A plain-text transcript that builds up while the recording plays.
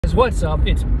guys, what's up?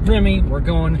 It's Remy. We're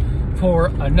going for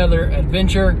another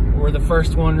adventure. We're the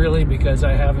first one really because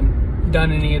I haven't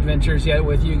done any adventures yet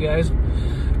with you guys,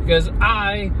 because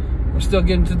I am still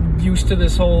getting used to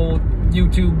this whole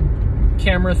YouTube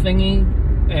camera thingy,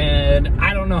 and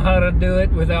I don't know how to do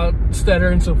it without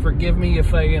stuttering, so forgive me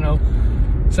if I,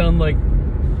 sound like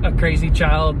a crazy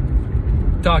child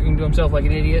talking to himself like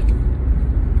an idiot,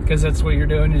 because that's what you're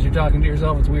doing, is you're talking to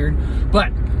yourself. It's weird.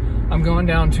 But I'm going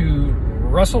down to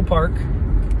Russell Park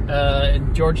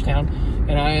in Georgetown,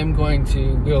 and I am going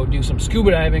to go do some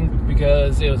scuba diving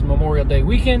because it was Memorial Day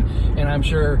weekend, and I'm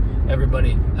sure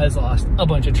everybody has lost a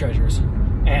bunch of treasures,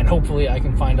 and hopefully I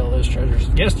can find all those treasures.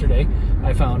 Yesterday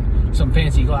I found some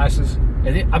fancy glasses,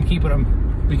 and I'm keeping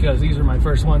them because these are my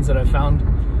first ones that I found,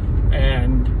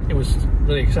 and it was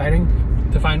really exciting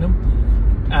to find them.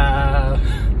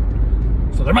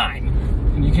 So they're mine,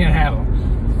 and you can't have them.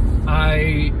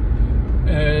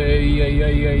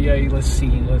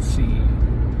 Let's see.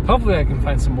 Hopefully I can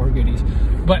find some more goodies.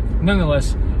 But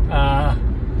nonetheless,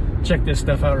 check this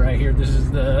stuff out right here. This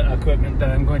is the equipment that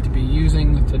I'm going to be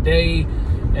using today.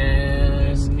 And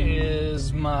this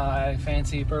is my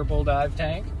fancy purple dive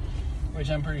tank, which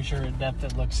I'm pretty sure at depth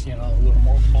it looks, a little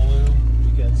more blue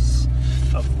because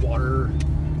of water.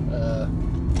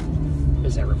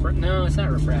 Is that no, it's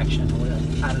not refraction.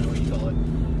 I don't know what you call it.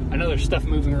 I know there's stuff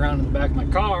moving around in the back of my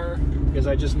car because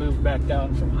I just moved back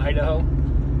down from Idaho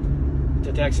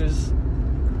to Texas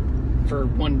for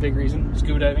one big reason,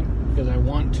 scuba diving, because I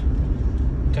want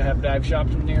to have dive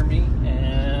shops near me,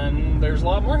 and there's a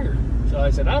lot more here. So I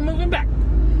said, I'm moving back.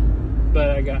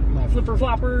 But I got my flipper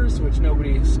floppers, which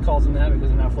nobody calls them that because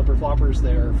they're not flipper floppers,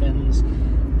 they're fins,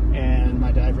 and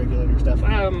my dive regulator stuff.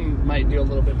 I might do a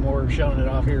little bit more showing it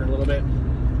off here in a little bit,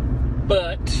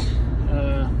 but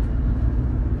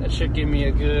that should give me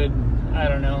a good, I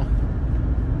don't know,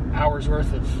 hour's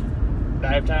worth of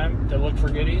dive time to look for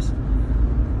goodies.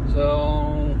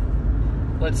 So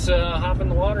let's hop in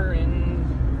the water and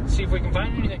see if we can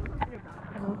find anything.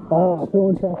 Oh,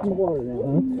 throwing trash in the water now,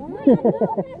 huh?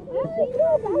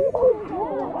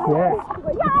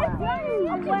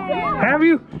 Yeah. Have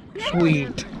you?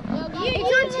 Sweet.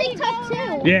 It's on TikTok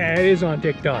too. Yeah, it is on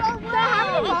TikTok. How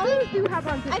many followers do you have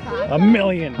on TikTok? A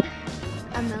million.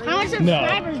 A million? How many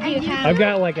subscribers do you have? I've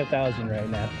got like 1,000 right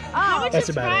now. Oh, that's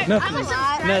about it. Nothing.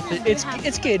 Nothing.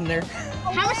 It's getting there.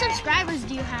 How many subscribers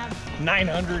do you have?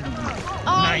 990.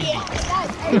 Oh, yeah.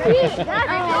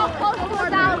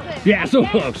 That's yeah, so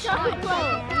close.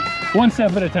 One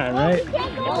step at a time, right?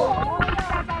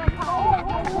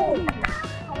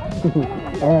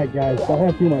 All right, guys. Don't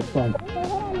have too much fun.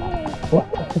 What?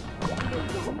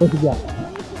 What you got?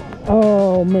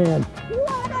 Oh man.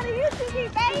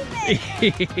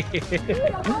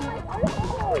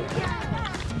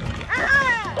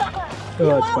 Oh,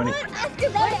 that's funny.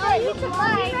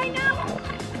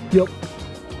 Yep.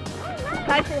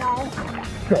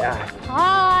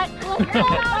 Hot. Hey,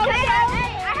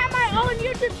 I have my own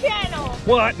YouTube channel.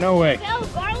 What? No way. Spell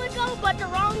Garlico, but the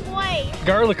wrong way.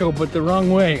 Garlico, but the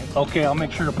wrong way. Okay, I'll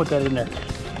make sure to put that in there.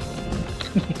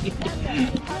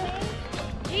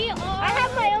 I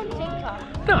have my own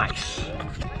TikTok. Nice.